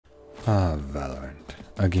Valorant,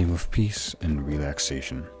 a game of peace and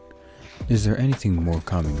relaxation. Is there anything more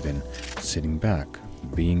calming than sitting back,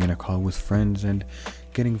 being in a call with friends, and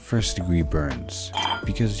getting first-degree burns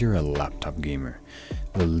because you're a laptop gamer,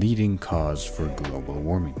 the leading cause for global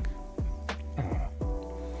warming?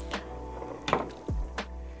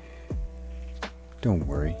 Don't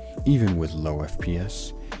worry, even with low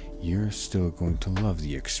FPS, you're still going to love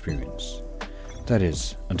the experience. That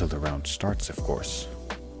is, until the round starts, of course.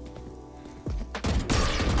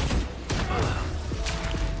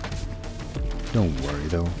 Don't worry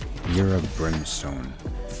though, you're a Brimstone,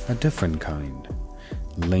 a different kind.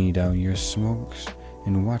 Lay down your smokes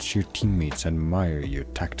and watch your teammates admire your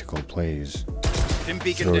tactical plays.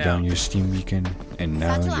 Throw down your steam beacon and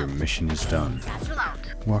now your mission is done.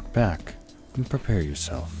 Walk back and prepare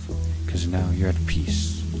yourself, cause now you're at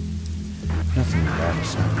peace. Nothing bad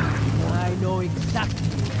is happening anymore. I know exactly.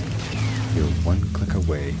 You're one click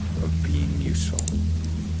away of being useful.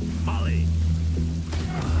 Molly.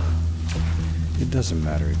 It doesn't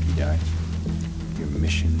matter if you die. Your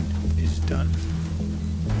mission is done.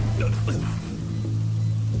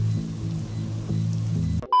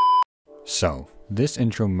 So, this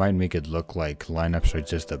intro might make it look like lineups are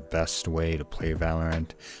just the best way to play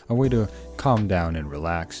Valorant, a way to calm down and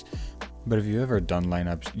relax. But if you've ever done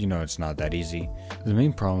lineups, you know it's not that easy. The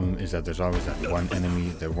main problem is that there's always that one enemy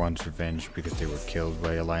that wants revenge because they were killed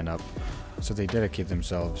by a lineup. So they dedicate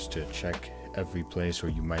themselves to check every place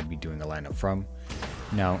where you might be doing a lineup from.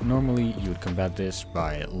 Now, normally you would combat this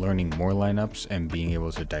by learning more lineups and being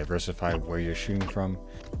able to diversify where you're shooting from,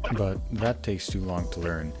 but that takes too long to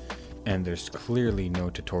learn, and there's clearly no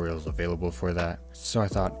tutorials available for that. So I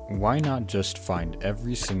thought, why not just find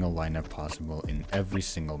every single lineup possible in every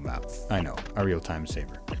single map? I know, a real time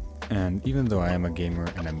saver. And even though I am a gamer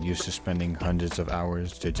and I'm used to spending hundreds of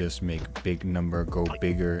hours to just make big number go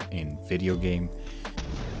bigger in video game,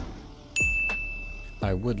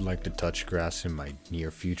 I would like to touch grass in my near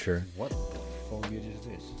future. What the foliage is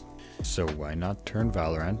this? So why not turn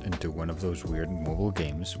Valorant into one of those weird mobile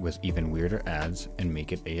games with even weirder ads and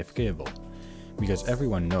make it AFKable? Because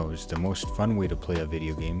everyone knows the most fun way to play a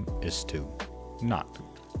video game is to not.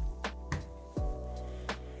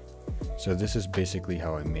 So this is basically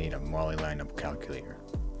how I made a Molly lineup calculator.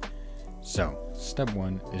 So step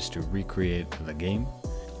 1 is to recreate the game,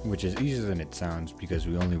 which is easier than it sounds because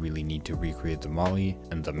we only really need to recreate the Molly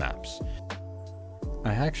and the maps.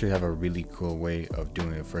 I actually have a really cool way of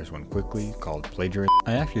doing the first one quickly called plagiarism.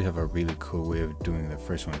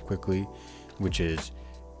 Which is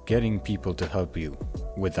getting people to help you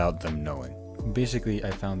without them knowing. Basically, I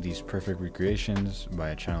found these perfect recreations by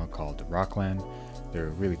a channel called Rockland. They're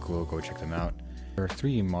really cool, go check them out. There are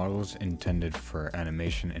 3D models intended for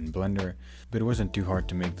animation in Blender, but it wasn't too hard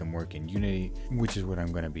to make them work in Unity, which is what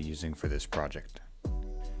I'm going to be using for this project.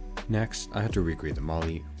 Next, I had to recreate the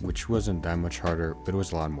Molly, which wasn't that much harder, but it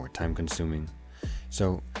was a lot more time consuming.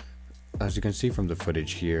 So, as you can see from the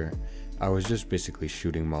footage here, I was just basically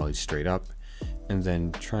shooting Molly straight up, and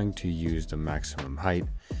then trying to use the maximum height,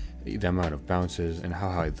 the amount of bounces, and how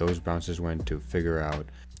high those bounces went to figure out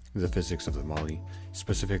the physics of the Molly,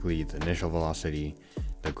 specifically the initial velocity,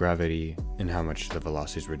 the gravity, and how much the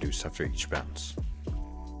velocity is reduced after each bounce.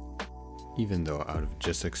 Even though out of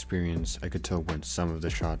just experience, I could tell when some of the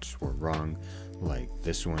shots were wrong, like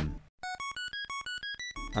this one.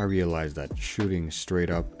 I realized that shooting straight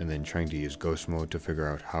up and then trying to use ghost mode to figure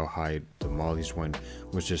out how high the mollies went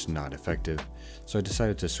was just not effective, so I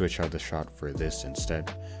decided to switch out the shot for this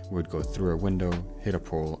instead. We would go through a window, hit a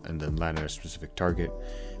pole, and then land at a specific target,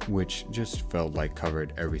 which just felt like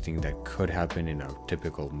covered everything that could happen in a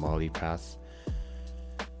typical molly path.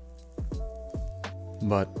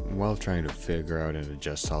 But while trying to figure out and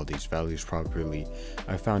adjust all these values properly,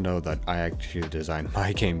 I found out that I actually designed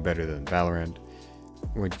my game better than Valorant.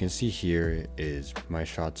 What you can see here is my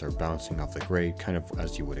shots are bouncing off the grade, kind of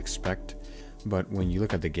as you would expect. But when you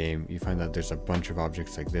look at the game, you find that there's a bunch of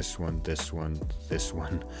objects like this one,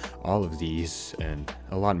 all of these, and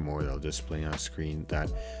a lot more that'll display on screen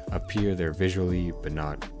that appear there visually but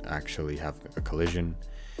not actually have a collision.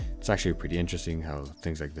 It's actually pretty interesting how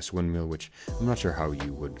things like this windmill, which I'm not sure how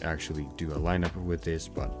you would actually do a lineup with this,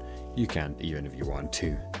 but you can even if you want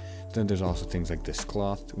to. Then there's also things like this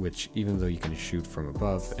cloth, which even though you can shoot from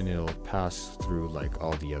above and it'll pass through like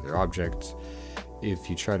all the other objects, if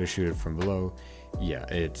you try to shoot it from below, yeah,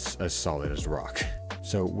 it's as solid as rock.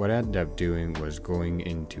 So what I ended up doing was going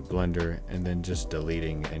into Blender and then just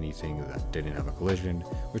deleting anything that didn't have a collision,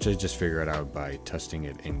 which I just figured out by testing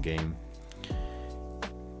it in game.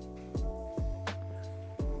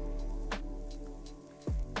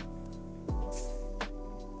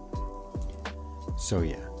 So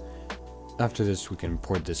yeah, after this we can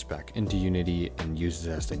import this back into Unity and use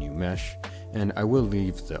it as the new mesh, and I will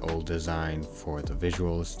leave the old design for the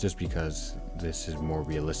visuals just because this is more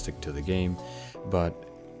realistic to the game, but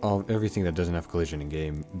everything that doesn't have collision in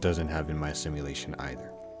game doesn't have in my simulation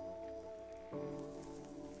either.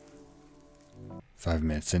 5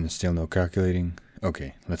 minutes in and still no calculating?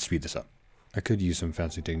 Okay, let's speed this up. I could use some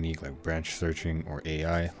fancy technique like branch searching or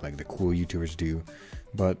AI like the cool YouTubers do,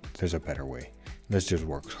 but there's a better way. Let's just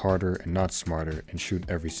work harder and not smarter and shoot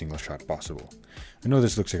every single shot possible. I know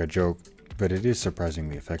this looks like a joke, but it is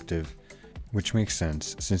surprisingly effective, which makes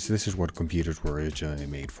sense since this is what computers were originally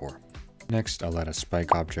made for. Next, I'll add a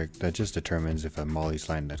spike object that just determines if a molly's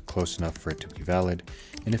landed close enough for it to be valid,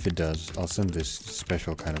 and if it does, I'll send this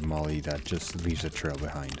special kind of molly that just leaves a trail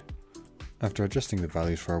behind. After adjusting the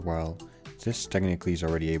values for a while, this technically is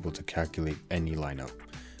already able to calculate any lineup,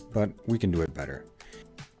 but we can do it better.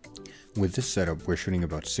 With this setup, we're shooting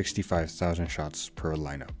about 65,000 shots per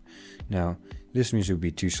lineup. Now, this means it would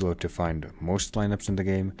be too slow to find most lineups in the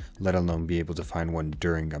game, let alone be able to find one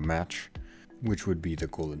during a match, which would be the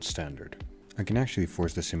golden standard. I can actually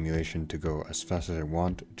force the simulation to go as fast as I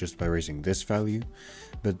want just by raising this value,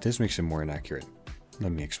 but this makes it more inaccurate.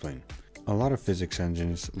 Let me explain. A lot of physics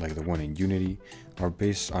engines, like the one in Unity, are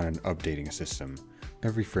based on an updating system.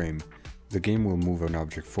 Every frame, the game will move an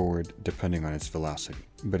object forward depending on its velocity,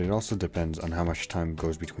 but it also depends on how much time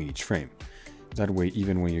goes between each frame. That way,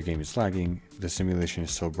 even when your game is lagging, the simulation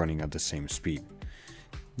is still running at the same speed.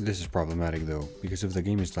 This is problematic though, because if the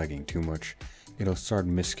game is lagging too much, it'll start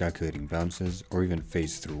miscalculating bounces or even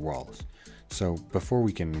phase through walls. So before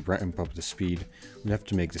we can ramp up the speed, we have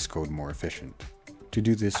to make this code more efficient. To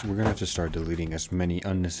do this, we're going to have to start deleting as many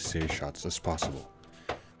unnecessary shots as possible.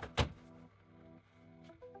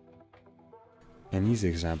 An easy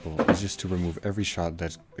example is just to remove every shot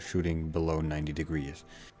that's shooting below 90 degrees,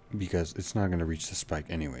 because it's not going to reach the spike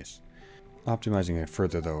anyways. Optimizing it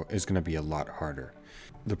further though is going to be a lot harder.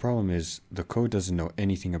 The problem is, the code doesn't know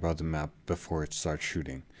anything about the map before it starts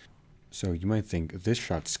shooting. So you might think this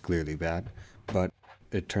shot's clearly bad, but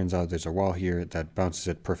it turns out there's a wall here that bounces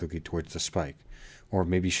it perfectly towards the spike. Or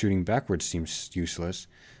maybe shooting backwards seems useless,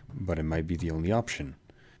 but it might be the only option.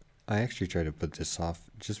 I actually tried to put this off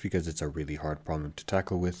just because it's a really hard problem to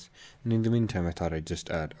tackle with, and in the meantime I thought I'd just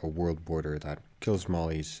add a world border that kills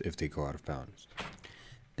mollies if they go out of bounds.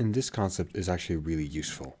 And this concept is actually really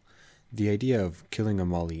useful. The idea of killing a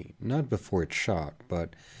molly not before it's shot,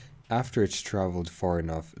 but after it's traveled far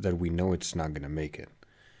enough that we know it's not going to make it.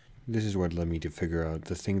 This is what led me to figure out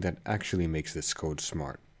the thing that actually makes this code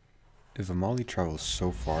smart. If a molly travels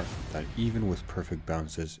so far that even with perfect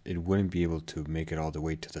bounces it wouldn't be able to make it all the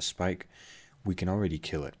way to the spike, we can already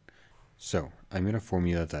kill it. So I made a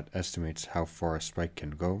formula that estimates how far a spike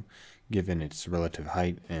can go given its relative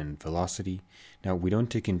height and velocity. Now we don't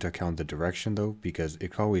take into account the direction though, because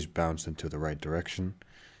it can always bounce into the right direction,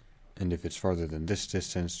 and if it's farther than this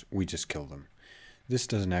distance we just kill them. This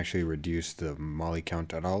doesn't actually reduce the molly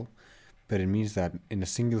count at all, but it means that in a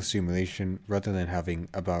single simulation, rather than having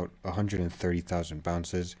about 130,000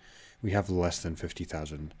 bounces, we have less than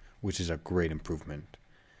 50,000, which is a great improvement.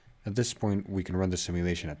 At this point, we can run the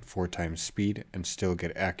simulation at 4 times speed and still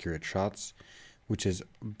get accurate shots, which is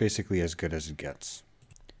basically as good as it gets.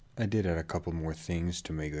 I did add a couple more things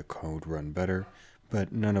to make the code run better,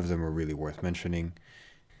 but none of them are really worth mentioning,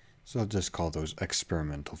 so I'll just call those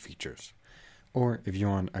experimental features. Or, if you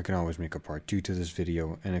want, I can always make a part 2 to this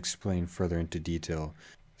video and explain further into detail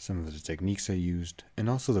some of the techniques I used, and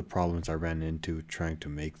also the problems I ran into trying to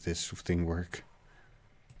make this thing work.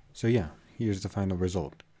 So yeah, here's the final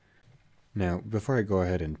result. Now, before I go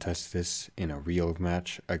ahead and test this in a real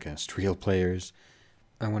match against real players,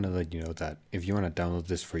 I want to let you know that if you want to download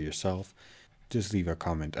this for yourself, just leave a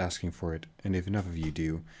comment asking for it, and if enough of you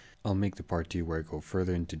do, I'll make the part 2 where I go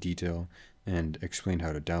further into detail and explain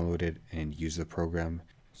how to download it and use the program.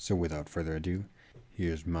 So without further ado,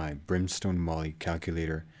 here's my Brimstone Molly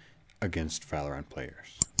calculator against Valorant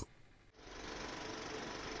players.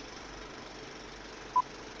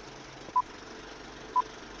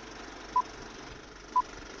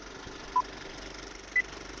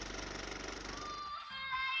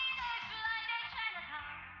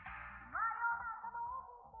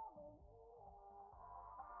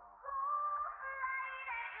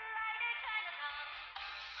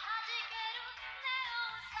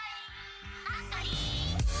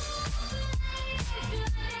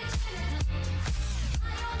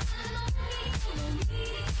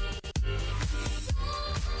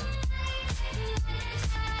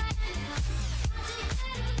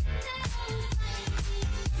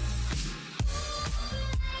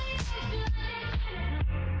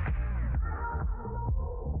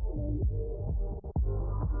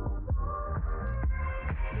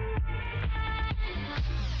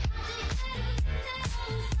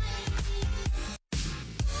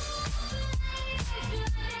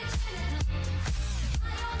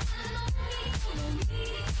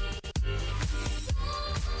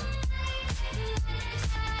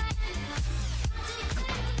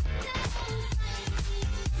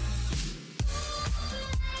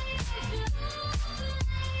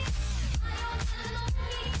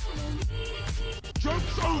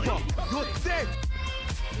 over! You're dead!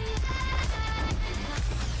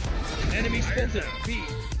 Enemy spotted! B!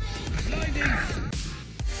 Blinding!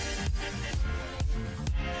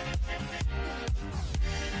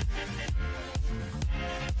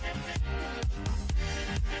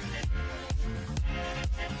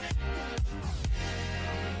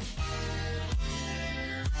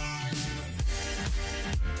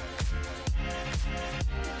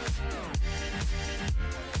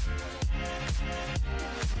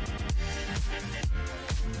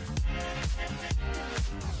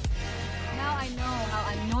 Now I know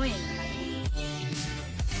how annoying.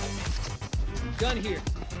 Gun here!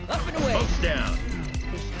 Up and away! Smoke's down.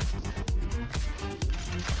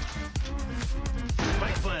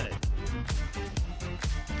 Spike planted.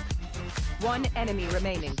 One enemy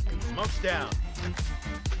remaining. Smoke's down.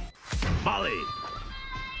 Molly.